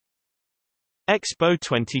Expo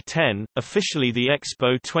 2010, officially the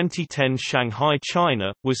Expo 2010 Shanghai,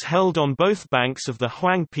 China, was held on both banks of the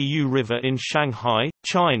Huangpu River in Shanghai,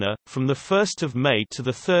 China, from 1 May to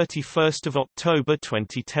 31 October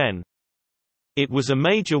 2010. It was a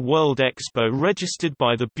major world expo registered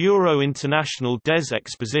by the Bureau International des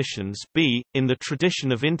Expositions (B), in the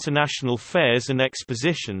tradition of international fairs and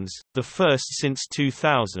expositions, the first since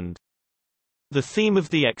 2000. The theme of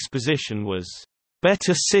the exposition was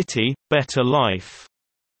 "Better City, Better Life",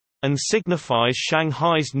 and signifies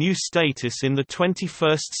Shanghai's new status in the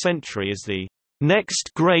 21st century as the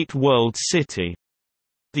next great world city.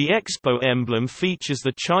 The expo emblem features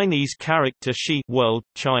the Chinese character Xi, world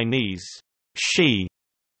Chinese Xi,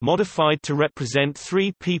 modified to represent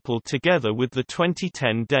three people together with the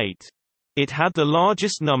 2010 date. It had the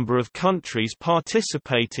largest number of countries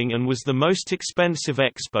participating and was the most expensive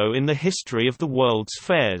expo in the history of the world's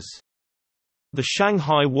fairs. The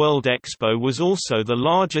Shanghai World Expo was also the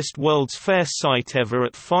largest World's Fair site ever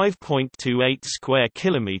at 5.28 square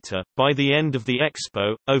kilometer. By the end of the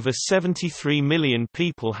expo, over 73 million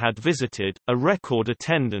people had visited, a record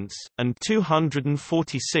attendance, and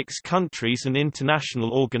 246 countries and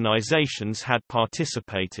international organizations had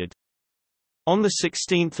participated. On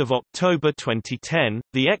 16 October 2010,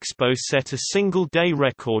 the expo set a single-day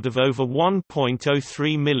record of over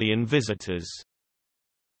 1.03 million visitors.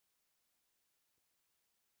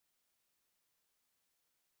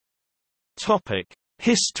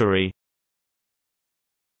 History.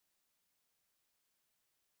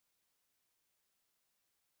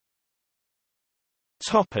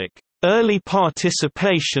 Early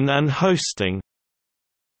participation and hosting.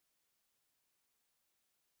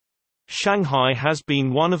 Shanghai has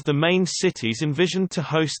been one of the main cities envisioned to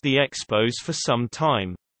host the expos for some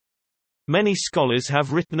time. Many scholars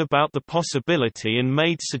have written about the possibility and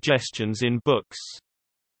made suggestions in books.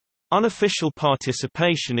 Unofficial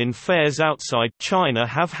participation in fairs outside China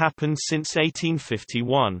have happened since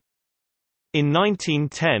 1851. In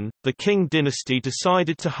 1910, the Qing dynasty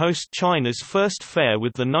decided to host China's first fair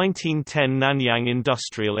with the 1910 Nanyang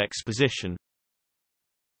Industrial Exposition.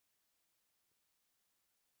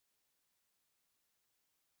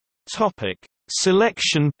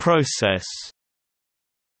 Selection process.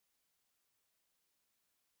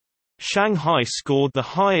 Shanghai scored the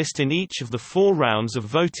highest in each of the 4 rounds of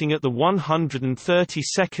voting at the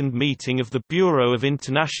 132nd meeting of the Bureau of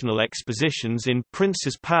International Expositions in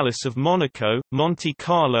Prince's Palace of Monaco, Monte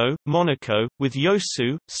Carlo, Monaco, with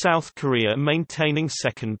Yosu, South Korea maintaining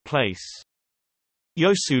second place.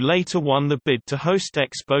 Yosu later won the bid to host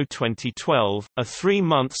Expo 2012, a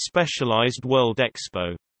 3-month specialized World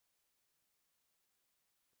Expo.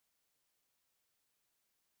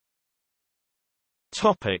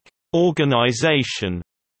 Organization.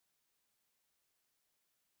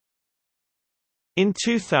 In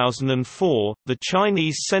 2004, the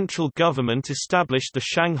Chinese central government established the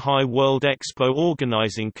Shanghai World Expo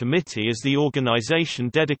Organizing Committee as the organization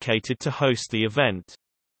dedicated to host the event.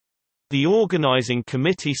 The organizing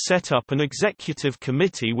committee set up an executive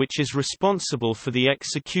committee which is responsible for the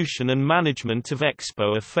execution and management of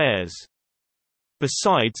expo affairs.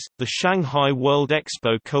 Besides, the Shanghai World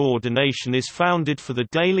Expo coordination is founded for the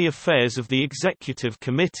daily affairs of the Executive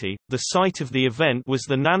Committee. The site of the event was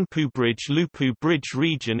the Nanpu Bridge-Lupu Bridge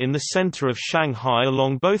region in the center of Shanghai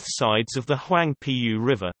along both sides of the Huangpu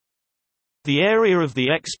River. The area of the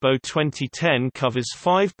Expo 2010 covers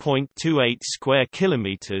 5.28 square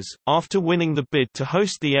kilometers. After winning the bid to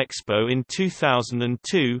host the expo in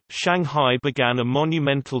 2002, Shanghai began a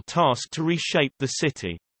monumental task to reshape the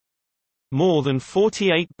city. More than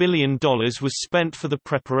 $48 billion was spent for the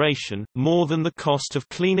preparation, more than the cost of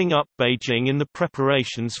cleaning up Beijing in the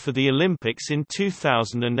preparations for the Olympics in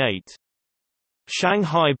 2008.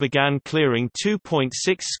 Shanghai began clearing 2.6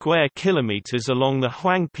 square kilometers along the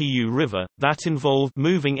Huangpu River. That involved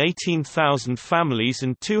moving 18,000 families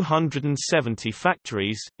and 270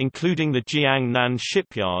 factories, including the Jiangnan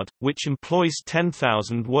shipyard, which employs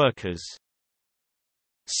 10,000 workers.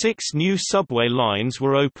 6 new subway lines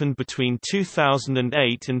were opened between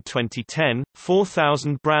 2008 and 2010,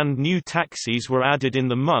 4,000 brand new taxis were added in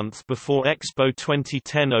the month before Expo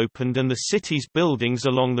 2010 opened, and the city's buildings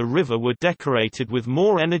along the river were decorated with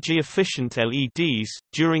more energy-efficient LEDs.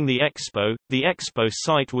 During the expo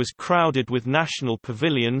site was crowded with national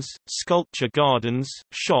pavilions, sculpture gardens,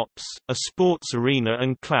 shops, a sports arena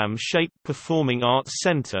and clam-shaped performing arts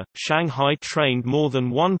center. Shanghai trained more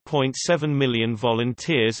than 1.7 million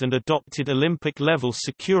volunteers years and adopted Olympic-level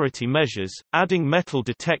security measures, adding metal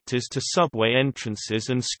detectors to subway entrances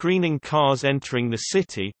and screening cars entering the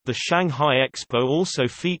city. The Shanghai Expo also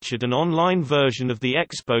featured an online version of the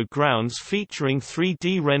Expo grounds featuring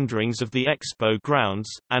 3D renderings of the Expo grounds,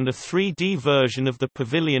 and a 3D version of the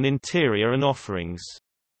pavilion interior and offerings.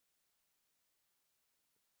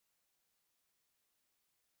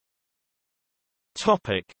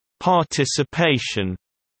 Topic: Participation.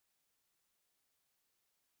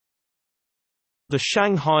 The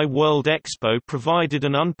Shanghai World Expo provided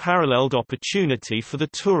an unparalleled opportunity for the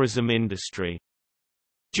tourism industry.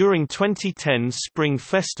 During 2010's Spring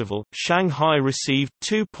Festival, Shanghai received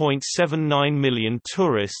 2.79 million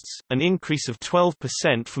tourists, an increase of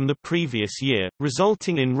 12% from the previous year,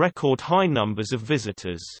 resulting in record high numbers of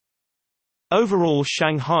visitors. Overall,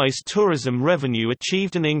 Shanghai's tourism revenue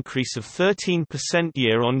achieved an increase of 13%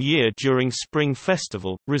 year-on-year during Spring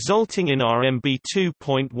Festival, resulting in RMB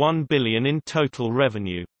 2.1 billion in total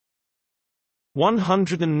revenue.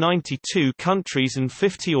 192 countries and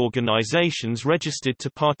 50 organizations registered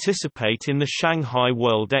to participate in the Shanghai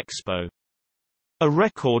World Expo. A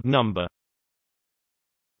record number.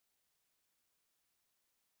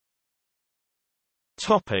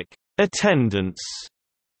 Topic: Attendance.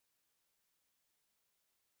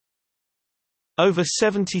 Over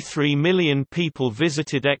 73 million people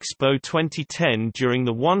visited Expo 2010 during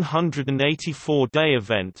the 184-day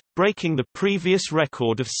event, breaking the previous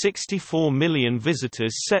record of 64 million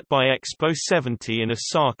visitors set by Expo 70 in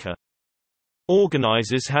Osaka.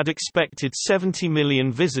 Organizers had expected 70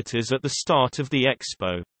 million visitors at the start of the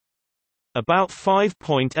Expo. About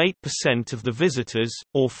 5.8% of the visitors,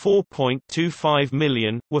 or 4.25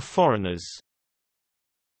 million, were foreigners.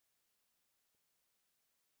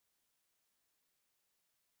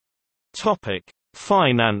 Topic: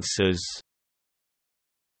 Finances.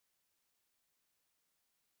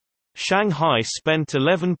 Shanghai spent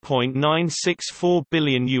 11.964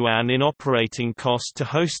 billion yuan in operating cost to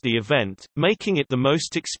host the event, making it the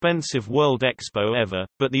most expensive World Expo ever,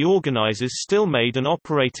 but the organizers still made an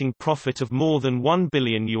operating profit of more than 1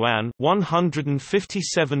 billion yuan,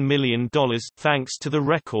 $157 million, thanks to the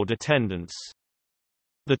record attendance.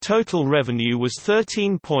 The total revenue was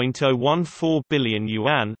 13.014 billion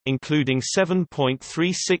yuan, including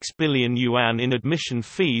 7.36 billion yuan in admission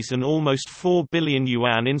fees and almost 4 billion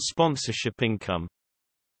yuan in sponsorship income.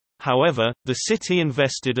 However, the city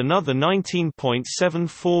invested another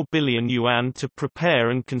 19.74 billion yuan to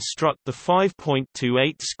prepare and construct the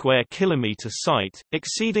 5.28 square kilometer site,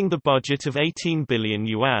 exceeding the budget of 18 billion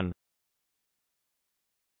yuan.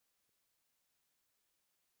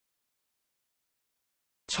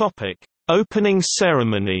 Topic: Opening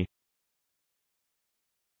ceremony.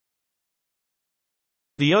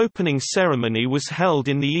 The opening ceremony was held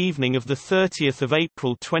in the evening of 30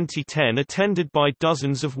 April 2010, attended by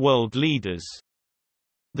dozens of world leaders.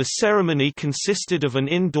 The ceremony consisted of an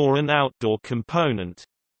indoor and outdoor component.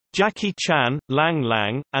 Jackie Chan, Lang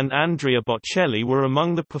Lang, and Andrea Bocelli were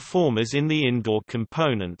among the performers in the indoor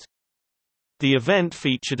component. The event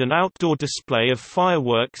featured an outdoor display of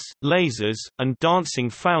fireworks, lasers, and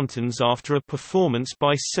dancing fountains after a performance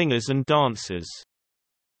by singers and dancers.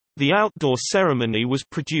 The outdoor ceremony was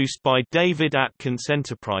produced by David Atkins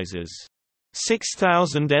Enterprises.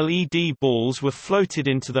 6,000 LED balls were floated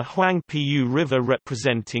into the Huangpu River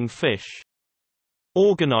representing fish.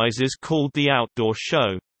 Organizers called the outdoor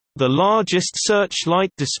show, "the largest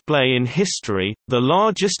searchlight display in history, the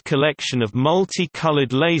largest collection of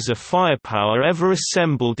multi-colored laser firepower ever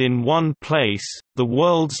assembled in one place, the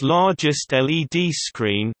world's largest LED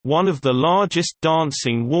screen, one of the largest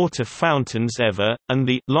dancing water fountains ever, and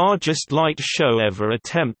the largest light show ever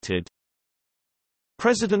attempted."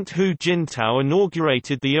 President Hu Jintao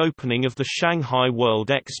inaugurated the opening of the Shanghai World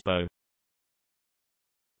Expo.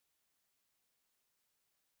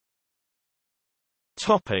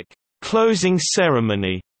 Topic: Closing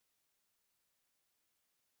ceremony.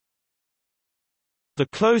 The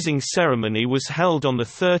closing ceremony was held on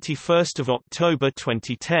 31 October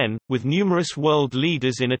 2010, with numerous world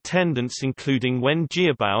leaders in attendance including Wen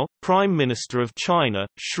Jiabao, Prime Minister of China,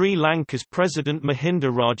 Sri Lanka's President Mahinda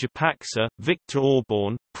Rajapaksa, Viktor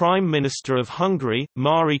Orban, Prime Minister of Hungary,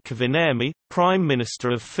 Mari Kiviniemi, Prime Minister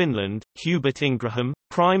of Finland, Hubert Ingraham,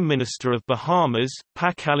 Prime Minister of Bahamas,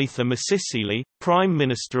 Pakalitha Masisili, Prime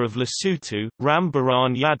Minister of Lesotho, Ram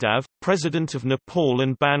Baran Yadav, President of Nepal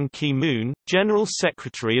and Ban Ki-moon, General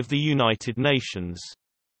Secretary of the United Nations.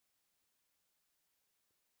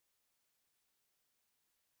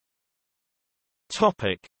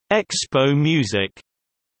 Expo music.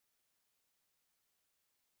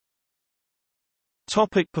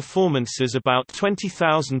 Topic performances. About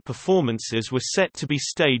 20,000 performances were set to be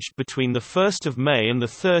staged between 1 May and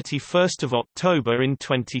 31 October in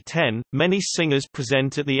 2010. Many singers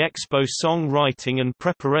present at the Expo song-writing and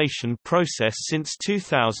preparation process since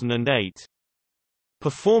 2008.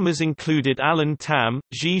 Performers included Alan Tam,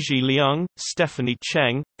 Gigi Liang, Stephanie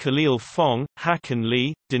Cheng, Khalil Fong, Hakan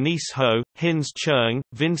Lee, Denise Ho, Hins Cheung,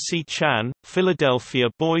 Vinci Chan, Philadelphia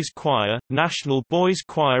Boys Choir, National Boys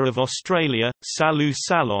Choir of Australia, Salu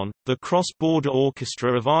Salon, the Cross-Border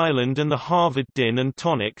Orchestra of Ireland and the Harvard Din and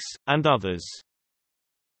Tonics, and others.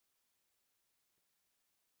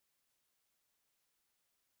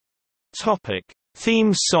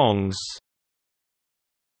 Theme songs.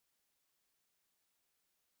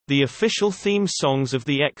 The official theme songs of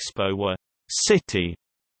the Expo were City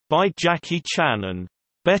by Jackie Chan and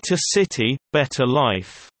Better City, Better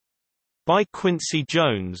Life by Quincy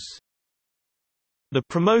Jones. The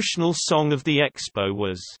promotional song of the Expo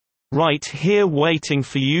was Right Here Waiting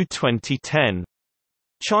for You 2010.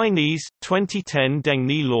 Chinese 2010 Deng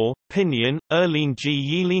Ni Law, Pinyin, Erlin Ji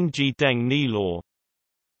Yiling Ji Deng Ni Law.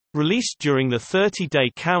 Released during the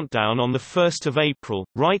 30-day countdown on 1 April,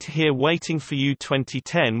 Right Here Waiting for You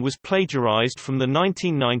 2010 was plagiarized from the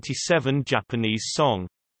 1997 Japanese song,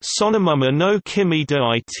 Sonamuma no Kimi de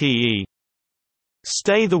Ite,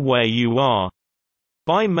 Stay the Way You Are,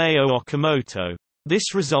 by Mayo Okamoto.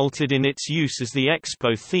 This resulted in its use as the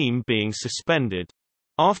Expo theme being suspended.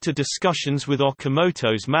 After discussions with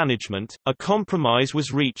Okamoto's management, a compromise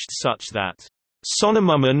was reached such that,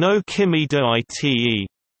 Sonamuma no Kimi de Ite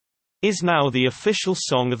is now the official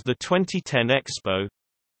song of the 2010 Expo.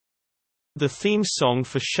 The theme song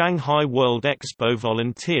for Shanghai World Expo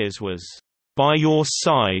volunteers was By Your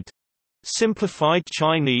Side, simplified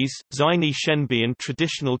Chinese, Zai Ni Shen Bian,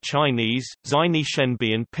 traditional Chinese, Zai Ni Shen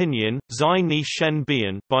Bian Pinyin, Zai Ni Shen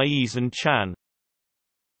Bian by Eason Chan.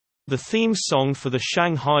 The theme song for the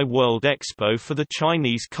Shanghai World Expo for the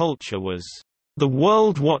Chinese culture was The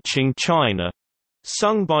World Watching China,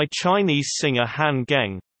 sung by Chinese singer Han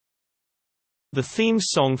Geng. The theme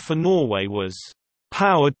song for Norway was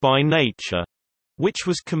Powered by Nature, which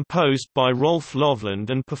was composed by Rolf Lovland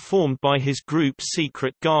and performed by his group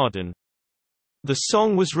Secret Garden. The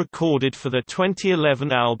song was recorded for their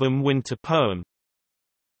 2011 album Winter Poem.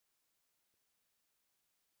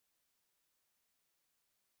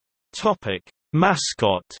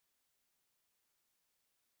 Mascot.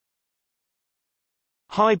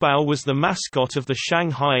 Haibao was the mascot of the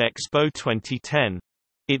Shanghai Expo 2010.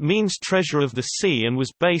 It means treasure of the sea and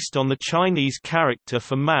was based on the Chinese character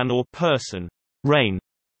for man or person, rain.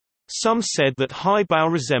 Some said that Haibao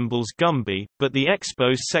resembles Gumby, but the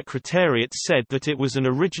Expo's secretariat said that it was an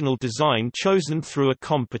original design chosen through a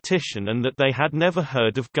competition and that they had never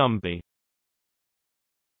heard of Gumby.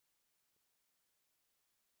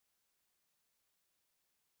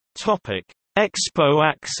 Expo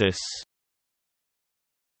Axis.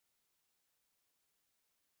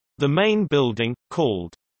 The main building,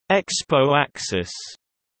 called Expo Axis,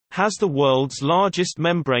 has the world's largest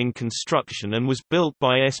membrane construction and was built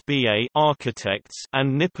by SBA architects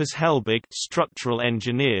and Nippers Helbig structural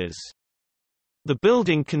engineers. The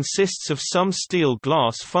building consists of some steel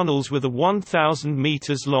glass funnels with a 1,000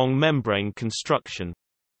 meters long membrane construction.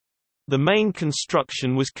 The main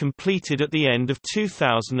construction was completed at the end of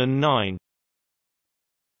 2009.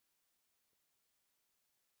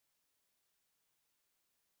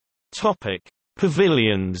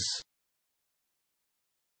 Pavilions.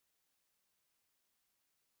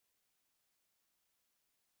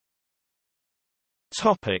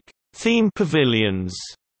 Theme pavilions.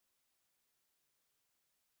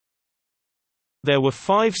 There were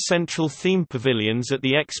 5 central theme pavilions at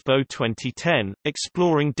the Expo 2010,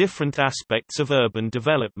 exploring different aspects of urban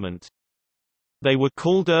development. They were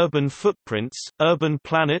called Urban Footprints, Urban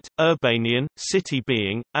Planet, Urbanian, City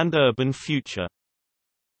Being, and Urban Future.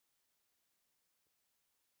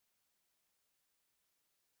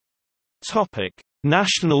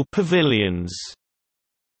 National pavilions.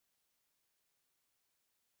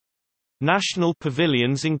 National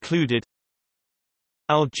pavilions included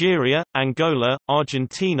Algeria, Angola,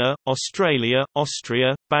 Argentina, Australia,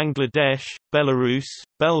 Austria, Bangladesh, Belarus,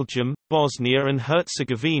 Belgium, Bosnia and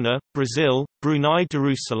Herzegovina, Brazil, Brunei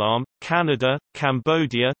Darussalam, Canada,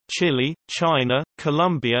 Cambodia, Chile, China,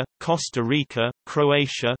 Colombia, Costa Rica,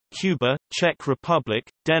 Croatia, Cuba, Czech Republic,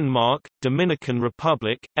 Denmark, Dominican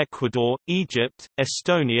Republic, Ecuador, Egypt,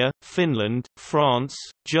 Estonia, Finland, France,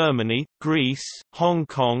 Germany, Greece, Hong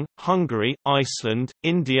Kong, Hungary, Iceland,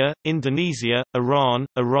 India, Indonesia, Iran,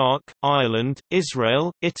 Iraq, Ireland,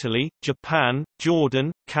 Israel, Italy, Japan,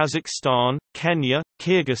 Jordan, Kazakhstan, Kenya,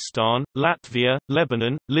 Kyrgyzstan, Latvia,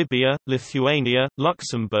 Lebanon, Libya, Lithuania,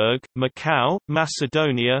 Luxembourg, Macau,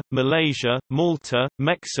 Macedonia, Malaysia, Malta,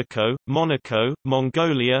 Mexico, Monaco,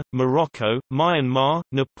 Mongolia, Morocco, Myanmar,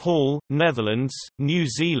 Nepal, Netherlands, New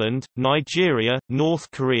Zealand, Nigeria, North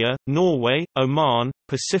Korea, Norway, Oman,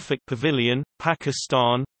 Pacific Pavilion,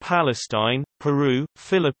 Pakistan, Palestine, Peru,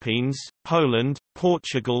 Philippines, Poland,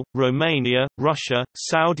 Portugal, Romania, Russia,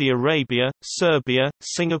 Saudi Arabia, Serbia,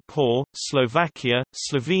 Singapore, Slovakia,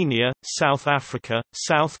 Slovenia, South Africa,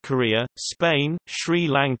 South Korea, Spain, Sri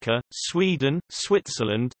Lanka, Sweden,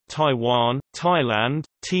 Switzerland, Taiwan, Thailand,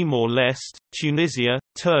 Timor-Leste, Tunisia,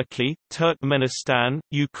 Turkey, Turkmenistan,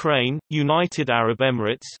 Ukraine, United Arab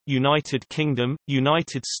Emirates, United Kingdom,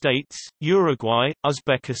 United States, Uruguay,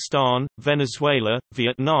 Uzbekistan, Venezuela,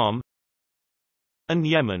 Vietnam, and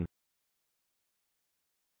Yemen.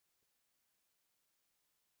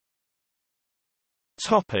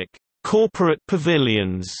 Topic: Corporate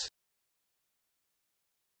pavilions.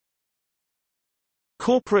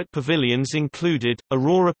 Corporate pavilions included,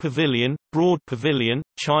 Aurora Pavilion, Broad Pavilion,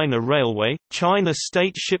 China Railway, China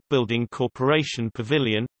State Shipbuilding Corporation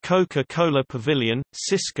Pavilion, Coca-Cola Pavilion,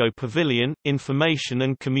 Cisco Pavilion, Information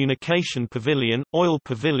and Communication Pavilion, Oil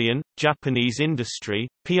Pavilion, Japanese Industry,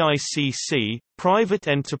 PICC, Private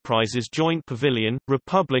Enterprises Joint Pavilion,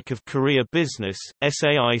 Republic of Korea Business,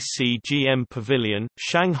 SAIC-GM Pavilion,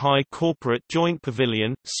 Shanghai Corporate Joint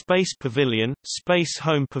Pavilion, Space Pavilion, Space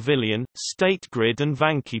Home Pavilion, State Grid and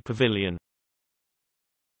Vanke Pavilion.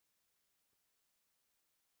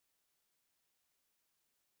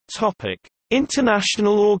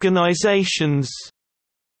 International organizations.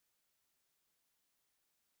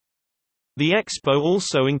 The Expo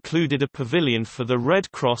also included a pavilion for the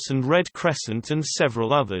Red Cross and Red Crescent and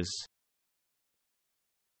several others.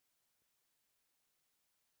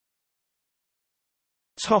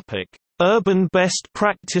 Urban Best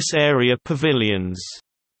Practice Area Pavilions.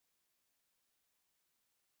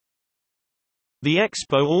 The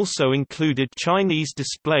Expo also included Chinese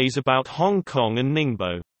displays about Hong Kong and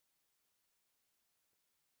Ningbo.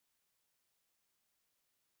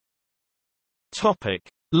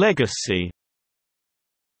 Legacy.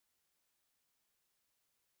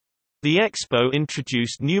 The Expo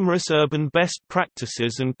introduced numerous urban best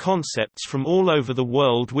practices and concepts from all over the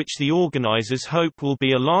world which the organizers hope will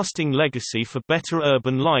be a lasting legacy for better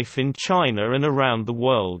urban life in China and around the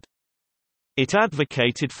world. It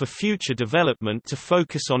advocated for future development to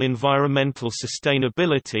focus on environmental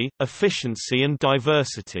sustainability, efficiency and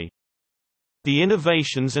diversity. The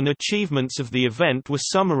innovations and achievements of the event were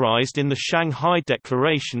summarized in the Shanghai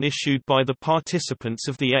Declaration issued by the participants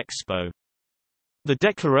of the Expo. The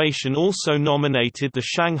declaration also nominated the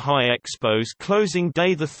Shanghai Expo's closing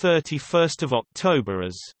day, the 31st of October,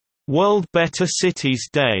 as World Better Cities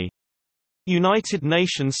Day. United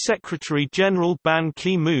Nations Secretary-General Ban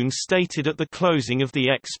Ki-moon stated at the closing of the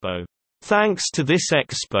Expo, "Thanks to this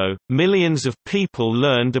Expo, millions of people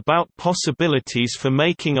learned about possibilities for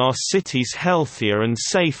making our cities healthier and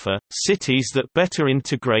safer, cities that better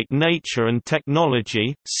integrate nature and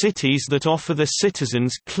technology, cities that offer their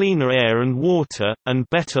citizens cleaner air and water, and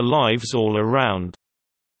better lives all around."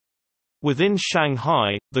 Within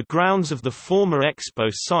Shanghai, the grounds of the former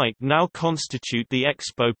Expo site now constitute the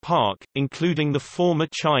Expo Park, including the former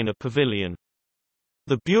China Pavilion.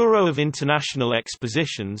 The Bureau of International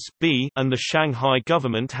Expositions and the Shanghai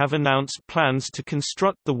government have announced plans to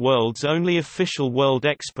construct the world's only official World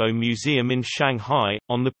Expo Museum in Shanghai,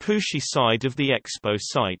 on the Puxi side of the Expo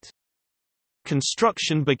site.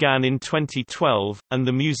 Construction began in 2012, and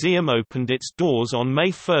the museum opened its doors on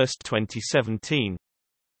May 1, 2017.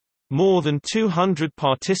 More than 200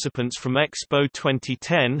 participants from Expo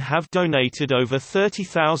 2010 have donated over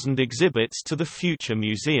 30,000 exhibits to the future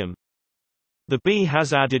museum. The B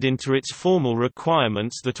has added into its formal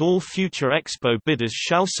requirements that all future Expo bidders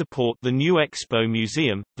shall support the new Expo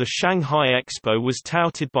Museum. The Shanghai Expo was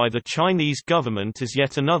touted by the Chinese government as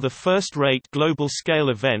yet another first-rate global-scale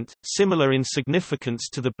event, similar in significance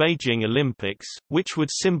to the Beijing Olympics, which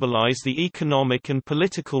would symbolize the economic and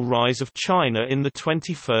political rise of China in the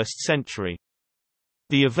 21st century.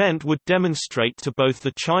 The event would demonstrate to both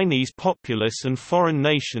the Chinese populace and foreign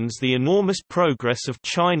nations the enormous progress of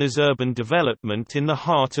China's urban development in the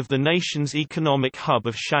heart of the nation's economic hub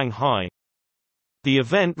of Shanghai. The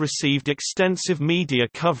event received extensive media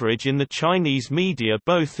coverage in the Chinese media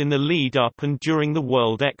both in the lead-up and during the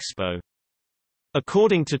World Expo.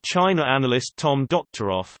 According to China analyst Tom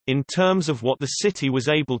Doctoroff, in terms of what the city was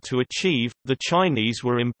able to achieve, the Chinese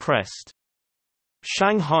were impressed.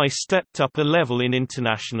 Shanghai stepped up a level in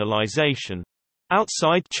internationalization.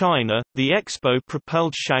 Outside China, the Expo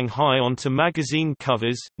propelled Shanghai onto magazine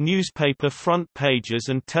covers, newspaper front pages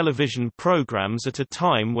and television programs at a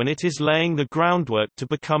time when it is laying the groundwork to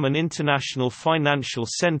become an international financial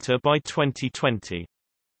center by 2020.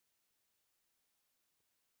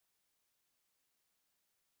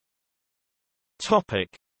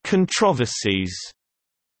 Controversies.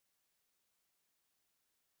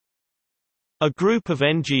 A group of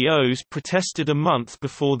NGOs protested a month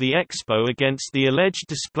before the Expo against the alleged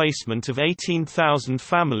displacement of 18,000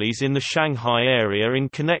 families in the Shanghai area in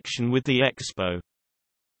connection with the Expo.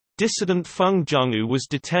 Dissident Feng Zhengyu was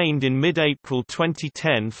detained in mid-April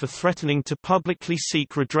 2010 for threatening to publicly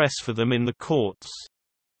seek redress for them in the courts.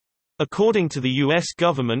 According to the U.S.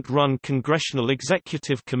 government-run Congressional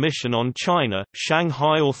Executive Commission on China,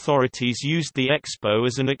 Shanghai authorities used the Expo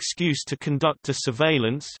as an excuse to conduct a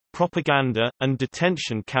surveillance, propaganda, and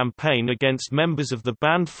detention campaign against members of the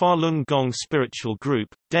banned Falun Gong spiritual group.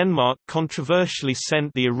 Denmark controversially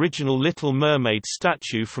sent the original Little Mermaid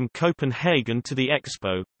statue from Copenhagen to the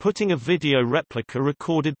Expo, putting a video replica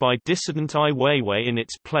recorded by dissident Ai Weiwei in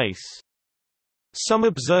its place. Some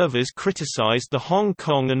observers criticized the Hong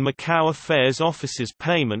Kong and Macau Affairs Office's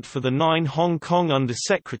payment for the 9 Hong Kong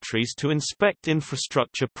undersecretaries to inspect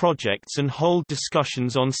infrastructure projects and hold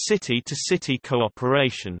discussions on city-to-city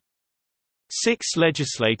cooperation. 6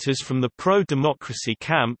 legislators from the pro-democracy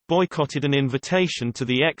camp boycotted an invitation to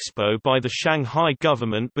the Expo by the Shanghai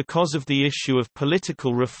government because of the issue of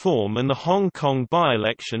political reform and the Hong Kong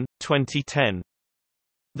by-election, 2010.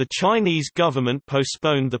 The Chinese government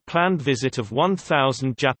postponed the planned visit of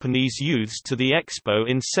 1,000 Japanese youths to the Expo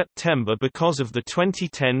in September because of the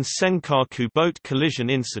 2010 Senkaku boat collision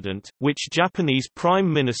incident, which Japanese Prime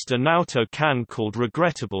Minister Naoto Kan called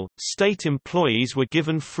regrettable. State employees were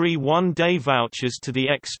given free one-day vouchers to the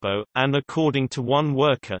Expo, and according to one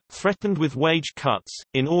worker, threatened with wage cuts,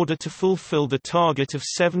 in order to fulfill the target of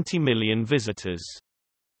 70 million visitors.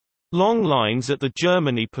 Long lines at the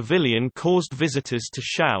Germany pavilion caused visitors to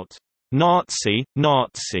shout, "Nazi,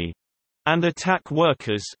 Nazi," and attack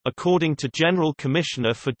workers, according to General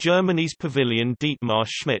Commissioner for Germany's pavilion Dietmar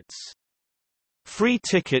Schmitz. Free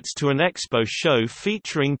tickets to an Expo show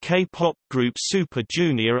featuring K-pop group Super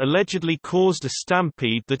Junior allegedly caused a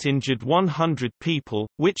stampede that injured 100 people,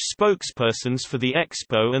 which spokespersons for the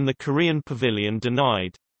Expo and the Korean pavilion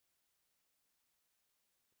denied.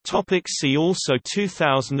 See also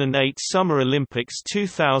 2008 Summer Olympics,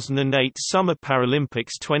 2008 Summer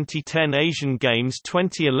Paralympics, 2010 Asian Games,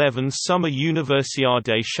 2011 Summer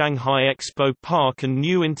Universiade, Shanghai Expo Park and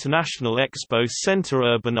New International Expo Center,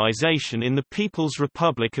 Urbanization in the People's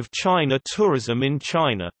Republic of China, tourism in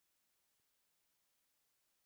China.